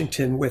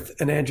Washington with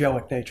an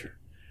angelic nature.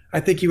 I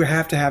think you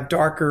have to have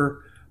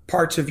darker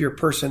parts of your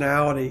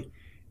personality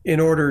in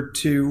order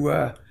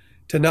to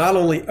not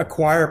only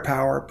acquire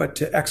power, but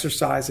to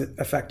exercise it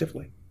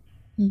effectively.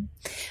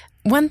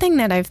 One thing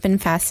that I've been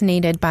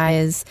fascinated by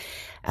is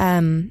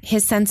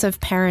his sense of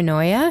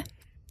paranoia.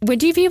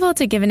 Would you be able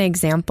to give an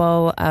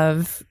example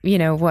of,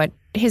 what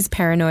his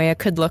paranoia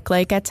could look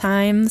like at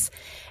times?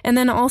 And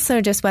then also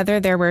just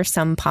whether there were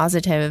some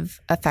positive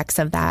effects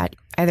of that,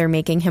 either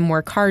making him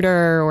work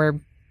harder or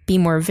be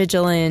more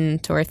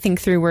vigilant or think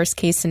through worst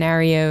case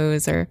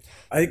scenarios. Or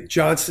I think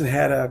Johnson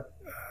had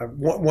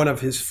one of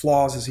his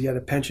flaws is he had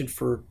a penchant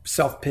for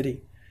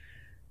self-pity.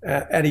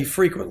 And he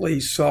frequently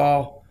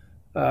saw,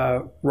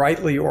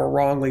 rightly or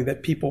wrongly,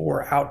 that people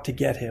were out to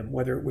get him,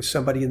 whether it was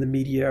somebody in the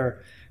media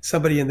or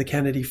somebody in the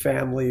Kennedy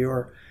family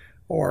or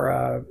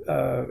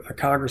a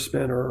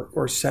congressman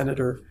or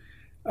senator.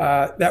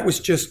 That was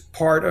just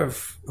part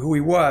of who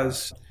he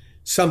was.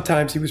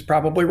 Sometimes he was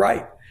probably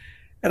right.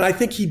 And I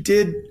think he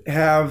did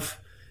have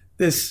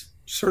this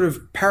sort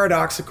of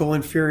paradoxical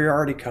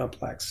inferiority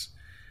complex.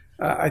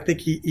 I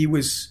think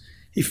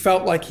he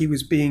felt like he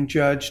was being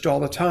judged all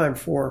the time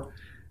for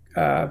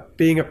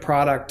being a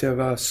product of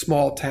a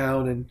small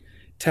town in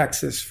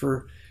Texas,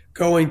 for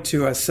going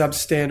to a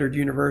substandard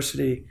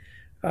university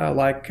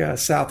like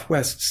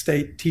Southwest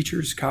State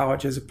Teachers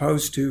College as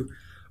opposed to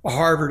a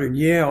Harvard and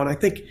Yale. And I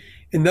think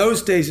in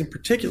those days in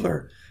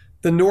particular,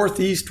 the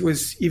Northeast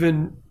was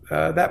even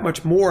that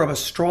much more of a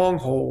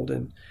stronghold,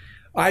 and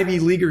Ivy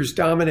Leaguers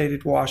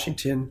dominated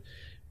Washington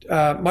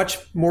much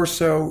more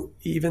so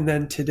even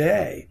than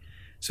today.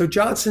 So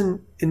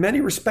Johnson, in many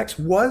respects,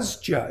 was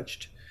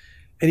judged.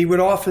 And he would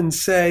often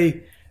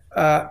say,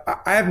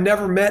 I have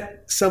never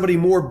met somebody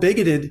more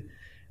bigoted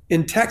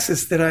in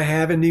Texas than I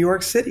have in New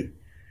York City.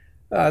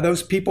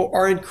 Those people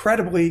are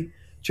incredibly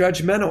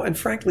judgmental. And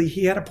frankly,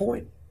 he had a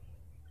point.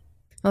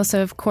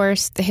 Also, of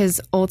course,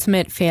 his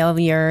ultimate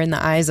failure in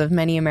the eyes of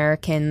many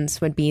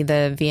Americans would be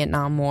the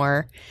Vietnam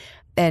War.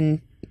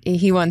 And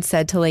he once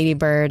said to Lady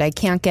Bird, I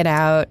can't get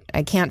out.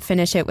 I can't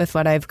finish it with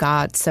what I've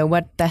got. So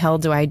what the hell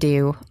do I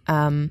do?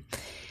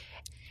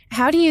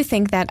 How do you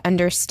think that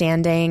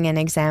understanding and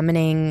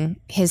examining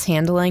his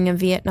handling of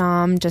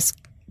Vietnam just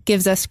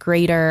gives us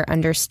greater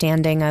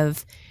understanding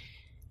of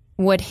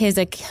what his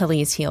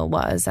Achilles heel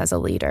was as a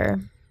leader?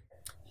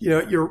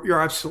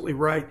 You're absolutely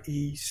right.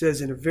 He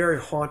says in a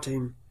very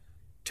haunting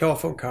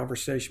telephone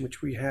conversation,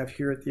 which we have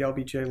here at the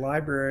LBJ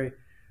Library,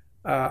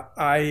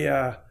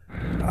 I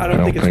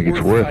don't think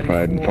it's worth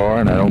fighting for,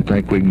 and I don't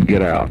think we can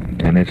get out.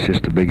 And it's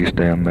just the biggest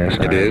damn mess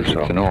I ever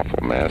saw. It's an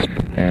awful mess.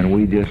 And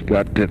we just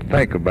got to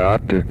think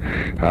about,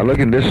 I look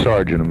at this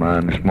sergeant of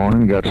mine this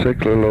morning, got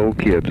 6 little old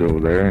kids over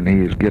there, and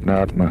he was getting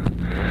out my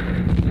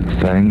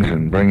things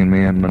and bringing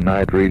me in my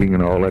night reading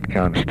and all that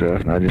kind of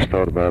stuff. And I just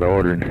thought about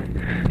ordering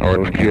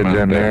those kids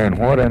in there, and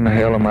what in the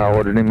hell am I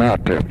ordering him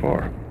out there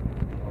for?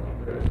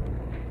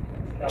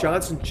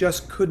 Johnson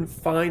just couldn't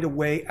find a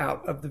way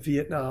out of the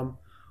Vietnam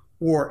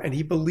War, and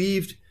he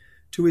believed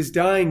to his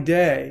dying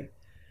day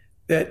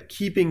that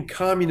keeping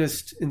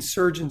communist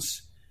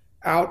insurgents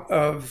out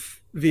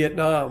of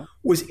Vietnam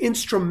was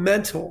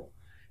instrumental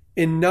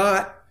in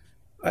not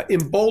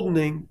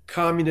emboldening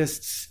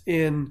communists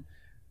in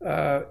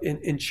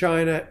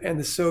China and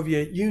the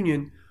Soviet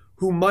Union,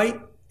 who might,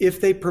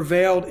 if they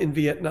prevailed in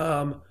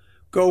Vietnam,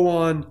 go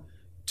on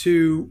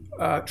to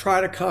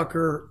try to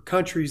conquer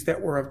countries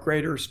that were of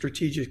greater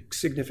strategic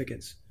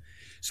significance.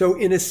 So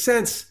in a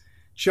sense,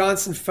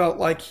 Johnson felt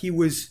like he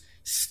was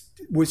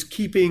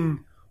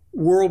keeping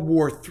World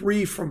War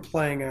III from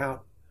playing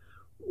out.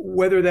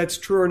 Whether that's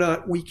true or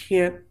not, we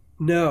can't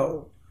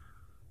know.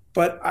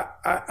 But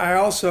I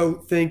also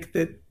think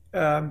that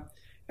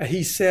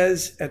he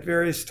says at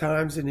various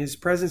times in his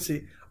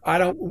presidency, I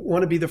don't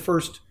want to be the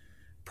first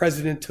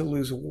president to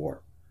lose a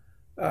war.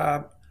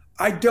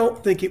 I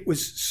don't think it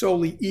was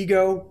solely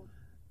ego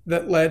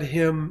that led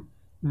him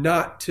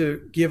not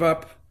to give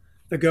up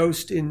the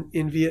ghost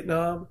in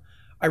Vietnam.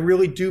 I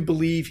really do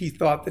believe he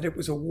thought that it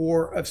was a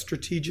war of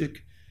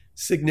strategic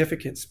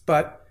significance.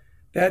 But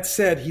That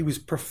said, he was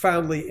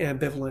profoundly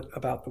ambivalent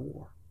about the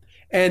war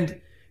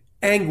and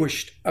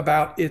anguished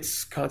about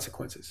its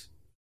consequences.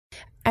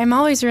 I'm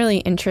always really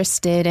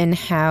interested in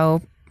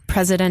how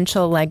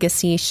presidential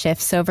legacy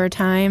shifts over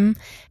time.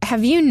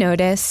 Have you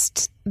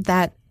noticed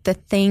that the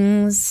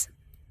things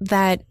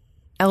that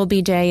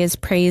LBJ is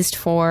praised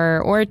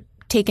for or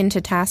taken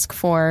to task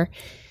for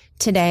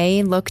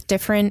today look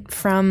different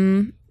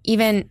from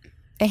even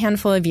a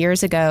handful of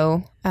years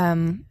ago,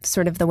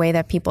 sort of the way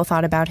that people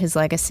thought about his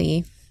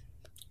legacy?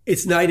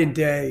 It's night and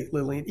day,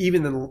 Lillian,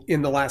 even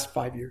in the last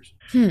 5 years.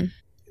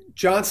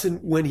 Johnson,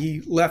 when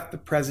he left the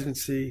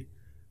presidency,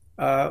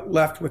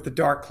 left with the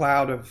dark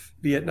cloud of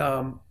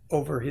Vietnam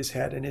over his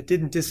head, and it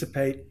didn't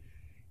dissipate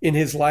in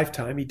his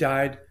lifetime. He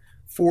died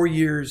 4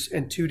 years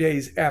and 2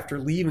 days after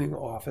leaving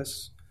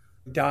office.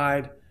 He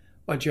died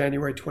on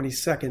January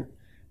 22nd,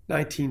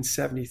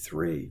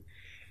 1973.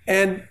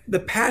 And the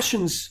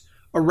passions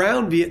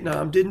around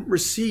Vietnam didn't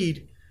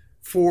recede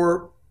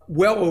for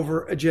well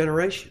over a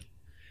generation.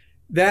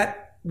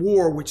 That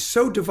war, which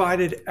so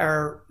divided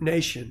our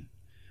nation,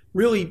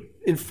 really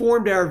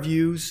informed our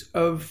views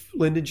of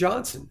Lyndon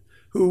Johnson,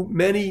 who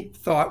many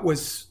thought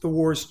was the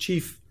war's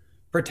chief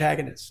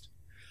protagonist.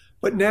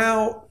 But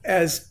now,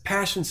 as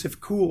passions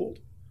have cooled,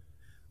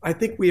 I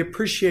think we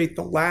appreciate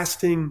the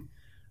lasting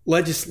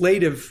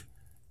legislative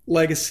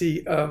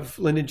legacy of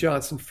Lyndon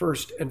Johnson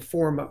first and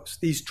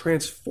foremost. These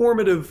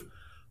transformative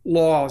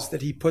laws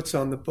that he puts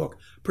on the book,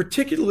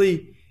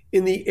 particularly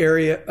in the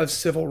area of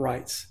civil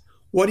rights.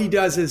 What he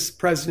does as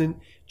president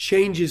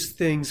changes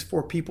things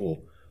for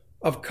people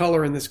of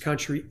color in this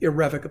country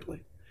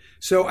irrevocably.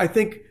 So I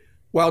think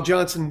while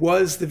Johnson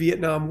was the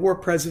Vietnam War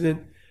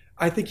president,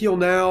 I think he'll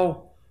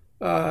now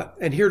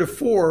and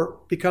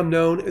heretofore become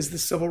known as the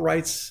civil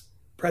rights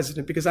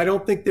president, because I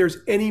don't think there's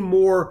any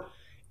more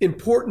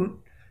important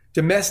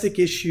domestic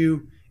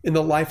issue in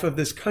the life of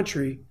this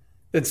country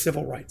than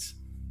civil rights.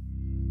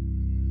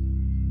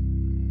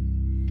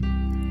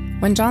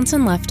 When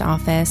Johnson left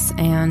office,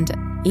 and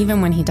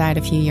even when he died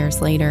a few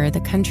years later,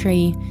 the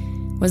country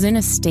was in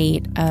a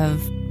state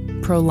of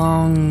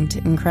prolonged,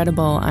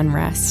 incredible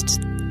unrest.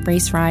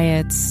 Race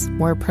riots,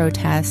 war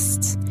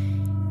protests.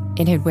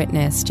 It had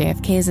witnessed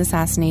JFK's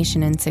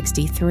assassination in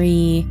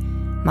 1963,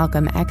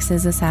 Malcolm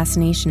X's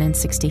assassination in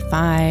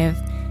 1965.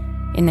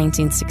 In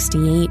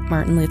 1968,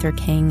 Martin Luther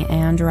King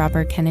and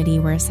Robert Kennedy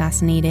were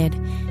assassinated.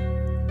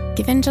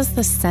 Given just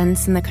the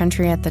sense in the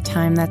country at the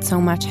time that so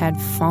much had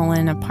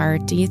fallen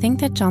apart, do you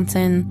think that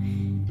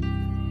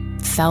Johnson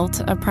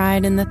felt a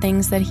pride in the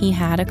things that he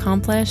had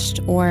accomplished,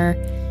 or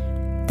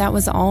that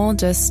was all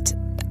just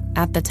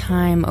at the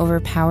time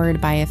overpowered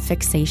by a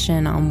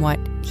fixation on what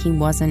he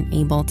wasn't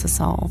able to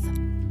solve?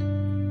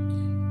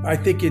 I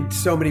think in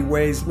so many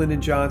ways,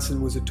 Lyndon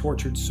Johnson was a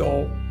tortured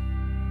soul.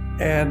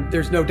 And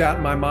there's no doubt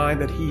in my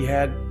mind that he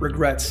had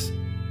regrets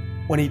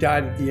when he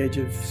died at the age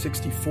of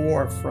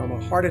 64 from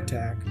a heart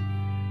attack.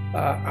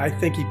 I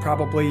think he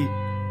probably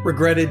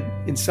regretted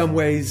in some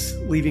ways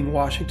leaving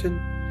Washington.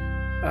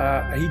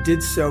 He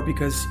did so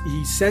because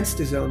he sensed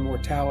his own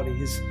mortality.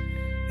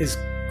 His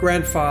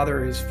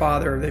grandfather, his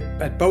father, they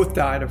had both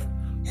died of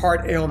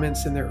heart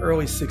ailments in their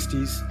early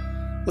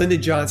 60s.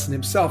 Lyndon Johnson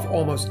himself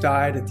almost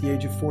died at the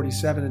age of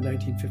 47 in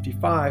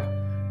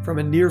 1955 from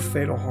a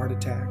near-fatal heart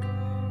attack.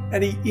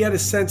 And he had a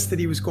sense that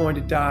he was going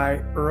to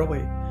die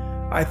early.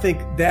 I think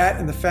that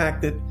and the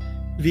fact that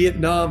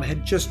Vietnam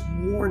had just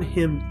worn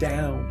him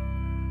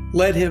down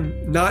led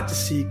him not to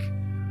seek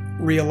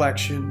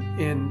re-election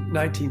in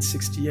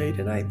 1968.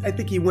 And I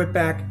think he went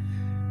back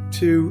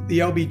to the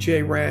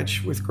LBJ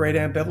Ranch with great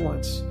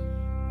ambivalence,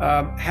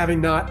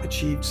 having not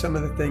achieved some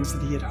of the things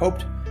that he had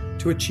hoped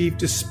to achieve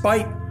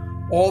despite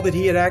all that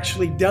he had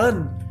actually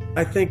done.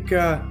 I think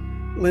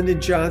Lyndon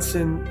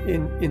Johnson,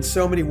 in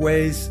so many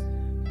ways,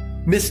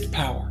 missed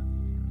power,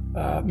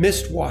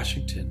 missed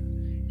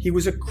Washington. He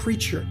was a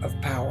creature of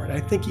power, and I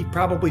think he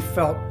probably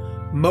felt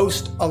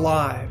most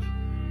alive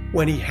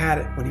when he had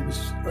it, when he was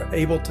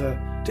able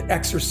to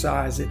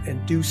exercise it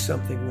and do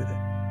something with it.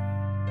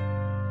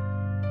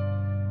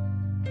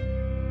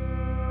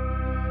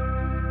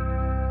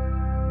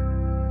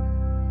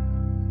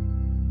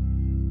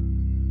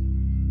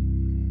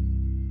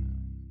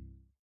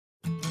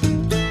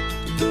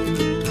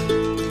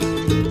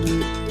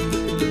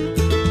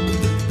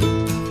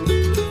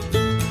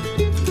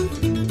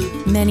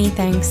 Many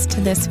thanks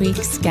to this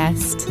week's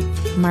guest,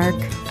 Mark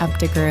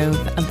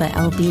Updegrove of the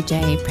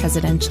LBJ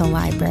Presidential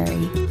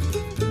Library.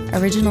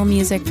 Original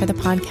music for the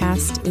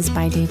podcast is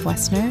by Dave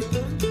Wessner.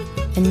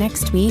 And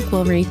next week,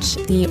 we'll reach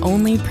the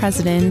only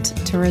president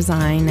to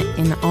resign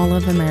in all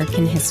of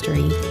American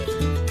history.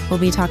 We'll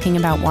be talking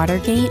about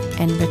Watergate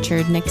and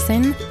Richard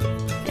Nixon.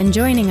 And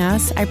joining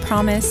us, I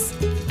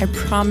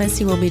promise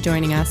he will be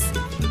joining us,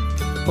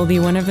 will be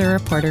one of the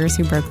reporters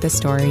who broke the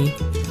story,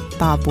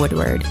 Bob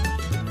Woodward.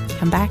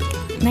 Come back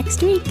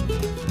next week.